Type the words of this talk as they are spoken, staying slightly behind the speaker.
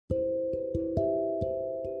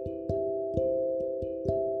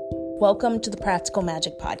Welcome to the Practical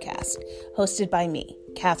Magic Podcast, hosted by me,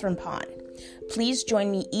 Catherine Pond. Please join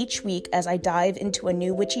me each week as I dive into a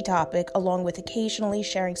new witchy topic, along with occasionally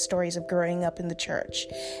sharing stories of growing up in the church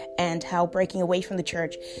and how breaking away from the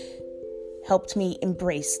church helped me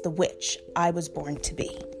embrace the witch I was born to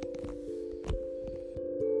be.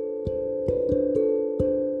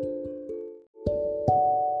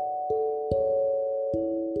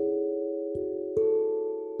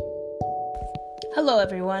 Hello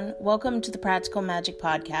everyone, welcome to the Practical Magic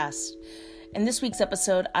Podcast. In this week's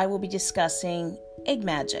episode, I will be discussing egg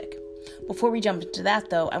magic. Before we jump into that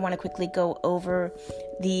though, I want to quickly go over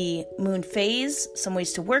the moon phase, some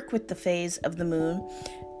ways to work with the phase of the moon,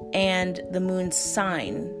 and the moon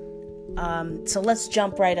sign. So let's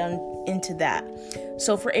jump right on into that.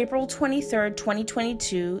 So for April 23rd,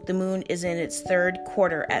 2022, the moon is in its third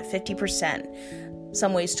quarter at 50%.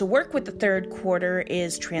 Some ways to work with the third quarter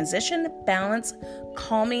is transition, balance,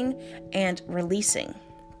 calming, and releasing.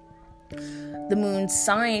 The moon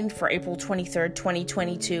sign for April 23rd,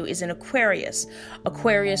 2022 is in Aquarius.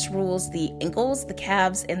 Aquarius rules the ankles, the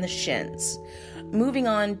calves, and the shins. Moving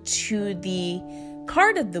on to the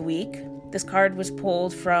card of the week. This card was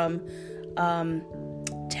pulled from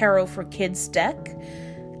Tarot for Kids deck.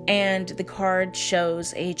 And the card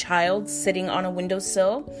shows a child sitting on a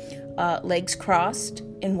windowsill, legs crossed.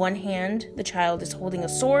 In one hand, the child is holding a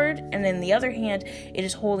sword, and in the other hand, it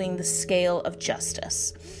is holding the scale of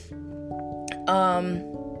justice.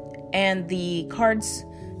 And the card's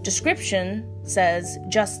description says,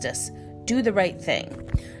 justice, do the right thing.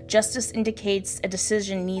 Justice indicates a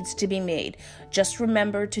decision needs to be made. Just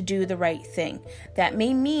remember to do the right thing. That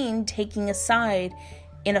may mean taking a side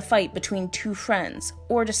in a fight between two friends,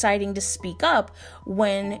 or deciding to speak up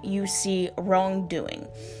when you see wrongdoing.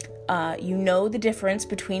 You know the difference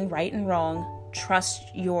between right and wrong. Trust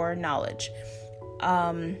your knowledge.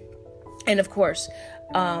 And of course,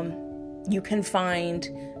 you can find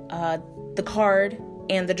the card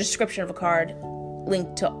and the description of a card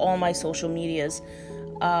linked to all my social medias.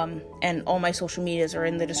 And all my social medias are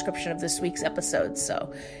in the description of this week's episode,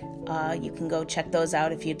 so you can go check those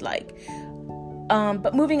out if you'd like.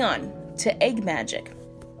 But moving on to egg magic.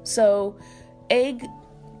 So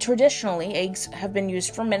traditionally, eggs have been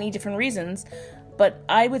used for many different reasons, but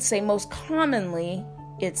I would say most commonly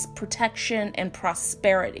it's protection and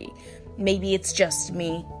prosperity. Maybe it's just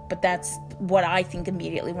me, but that's what I think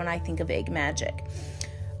immediately when I think of egg magic.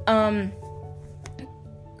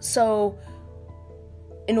 So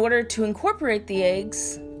in order to incorporate the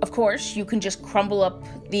eggs, of course, you can just crumble up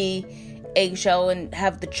the eggshell and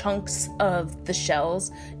have the chunks of the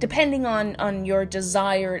shells, depending on your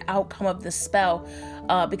desired outcome of the spell,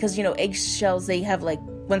 because eggshells, they have, like,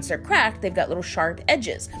 once they're cracked, they've got little sharp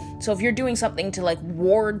edges. So if you're doing something to, like,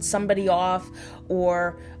 ward somebody off,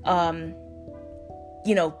 or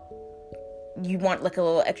you want like a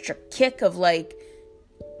little extra kick of like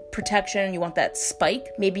protection, you want that spike,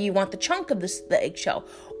 maybe you want the chunk of the eggshell.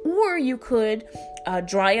 Or you could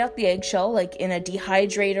dry out the eggshell, like in a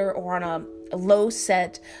dehydrator or on a low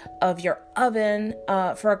set of your oven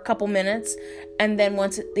for a couple minutes. And then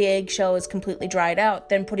once the eggshell is completely dried out,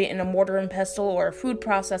 then put it in a mortar and pestle or a food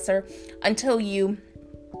processor until you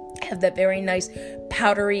have that very nice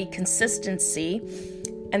powdery consistency.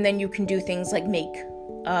 And then you can do things like make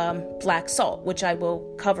black salt, which I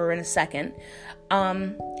will cover in a second.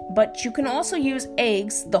 But you can also use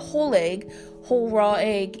eggs, the whole raw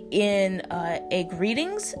egg, in egg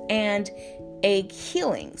readings and egg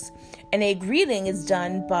healings. An egg reading is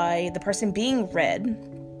done by the person being read,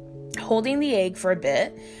 holding the egg for a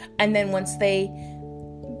bit, and then once they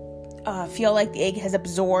feel like the egg has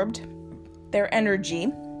absorbed their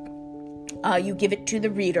energy, you give it to the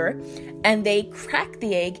reader, and they crack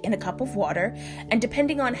the egg in a cup of water, and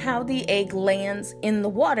depending on how the egg lands in the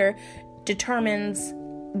water determines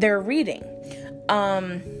their reading.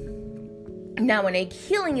 Now, an egg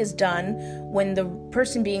healing is done when the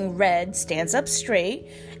person being read stands up straight,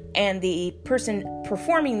 and the person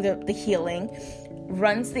performing the healing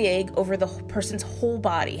runs the egg over the person's whole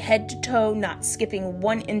body, head to toe, not skipping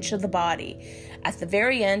 1 inch of the body. At the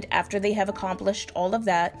very end, after they have accomplished all of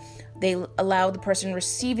that, they allow the person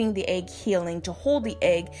receiving the egg healing to hold the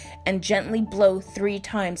egg and gently blow 3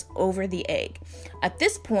 times over the egg. At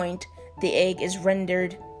this point, the egg is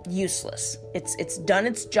rendered useless. It's done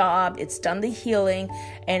its job, it's done the healing,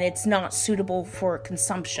 and it's not suitable for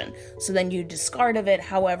consumption. So then you discard of it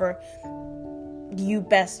however you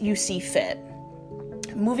see fit.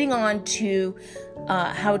 Moving on to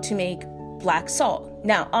how to make black salt.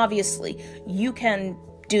 Now, obviously, you can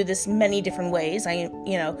do this many different ways.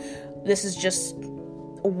 This is just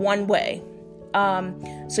one way.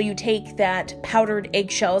 So you take that powdered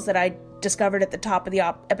eggshells that I discovered at the top of the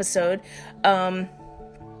episode, and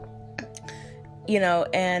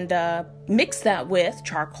mix that with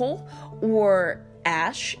charcoal or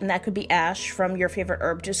ash, and that could be ash from your favorite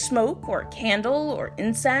herb to smoke, or candle, or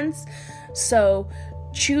incense. So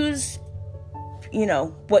choose,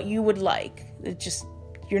 what you would like.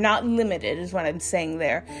 You're not limited, is what I'm saying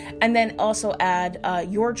there. And then also add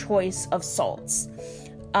your choice of salts.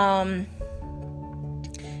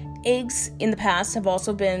 Eggs in the past have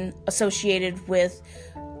also been associated with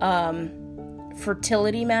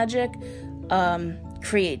fertility magic,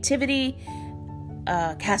 creativity,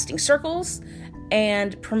 casting circles,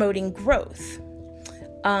 and promoting growth.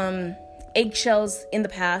 Eggshells in the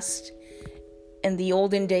past, in the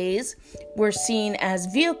olden days, were seen as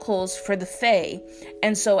vehicles for the Fae,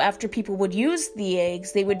 and so after people would use the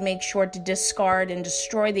eggs, they would make sure to discard and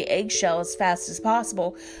destroy the eggshell as fast as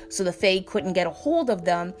possible so the Fae couldn't get a hold of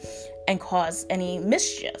them and cause any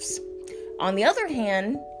mischiefs. On the other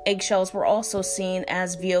hand, eggshells were also seen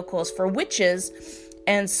as vehicles for witches,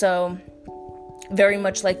 and so very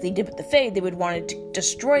much like they did with the Fae, they would want to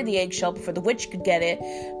destroy the eggshell before the witch could get it,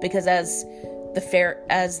 because as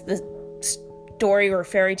the story or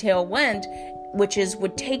fairy tale went, witches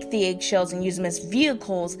would take the eggshells and use them as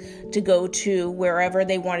vehicles to go to wherever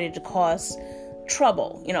they wanted to cause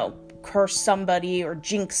trouble, curse somebody or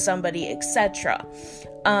jinx somebody, etc.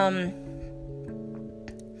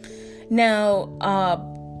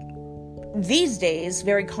 These days,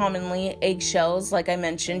 very commonly, eggshells, like I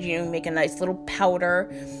mentioned, make a nice little powder,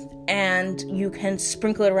 and you can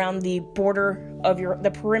sprinkle it around the border of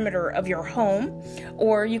the perimeter of your home,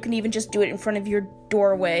 or you can even just do it in front of your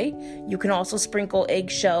doorway. You can also sprinkle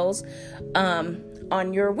eggshells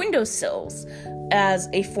on your windowsills as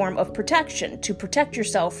a form of protection, to protect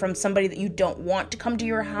yourself from somebody that you don't want to come to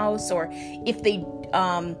your house, or if they,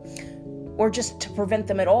 or just to prevent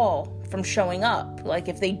them at all from showing up. Like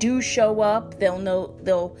if they do show up,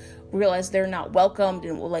 they'll realize they're not welcomed,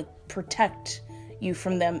 and will protect you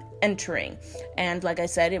from them entering. And like I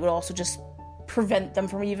said, it would also just prevent them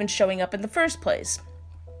from even showing up in the first place.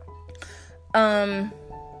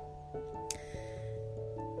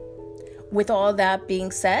 With all that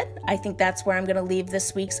being said, I think that's where I'm going to leave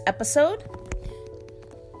this week's episode.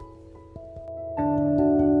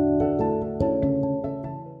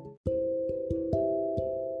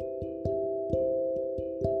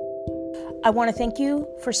 I want to thank you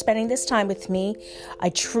for spending this time with me. I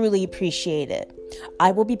truly appreciate it.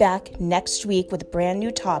 I will be back next week with a brand new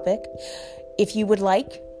topic. If you would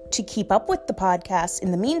like to keep up with the podcast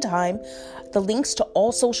in the meantime, the links to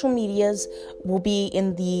all social medias will be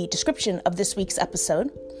in the description of this week's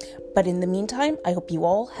episode. But in the meantime, I hope you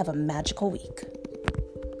all have a magical week.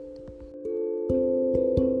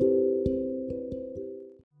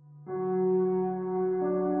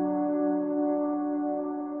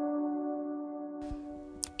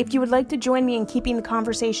 If you would like to join me in keeping the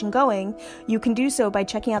conversation going, you can do so by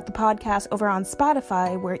checking out the podcast over on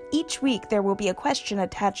Spotify, where each week there will be a question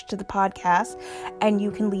attached to the podcast, and you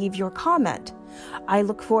can leave your comment. I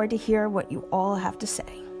look forward to hear what you all have to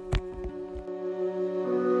say.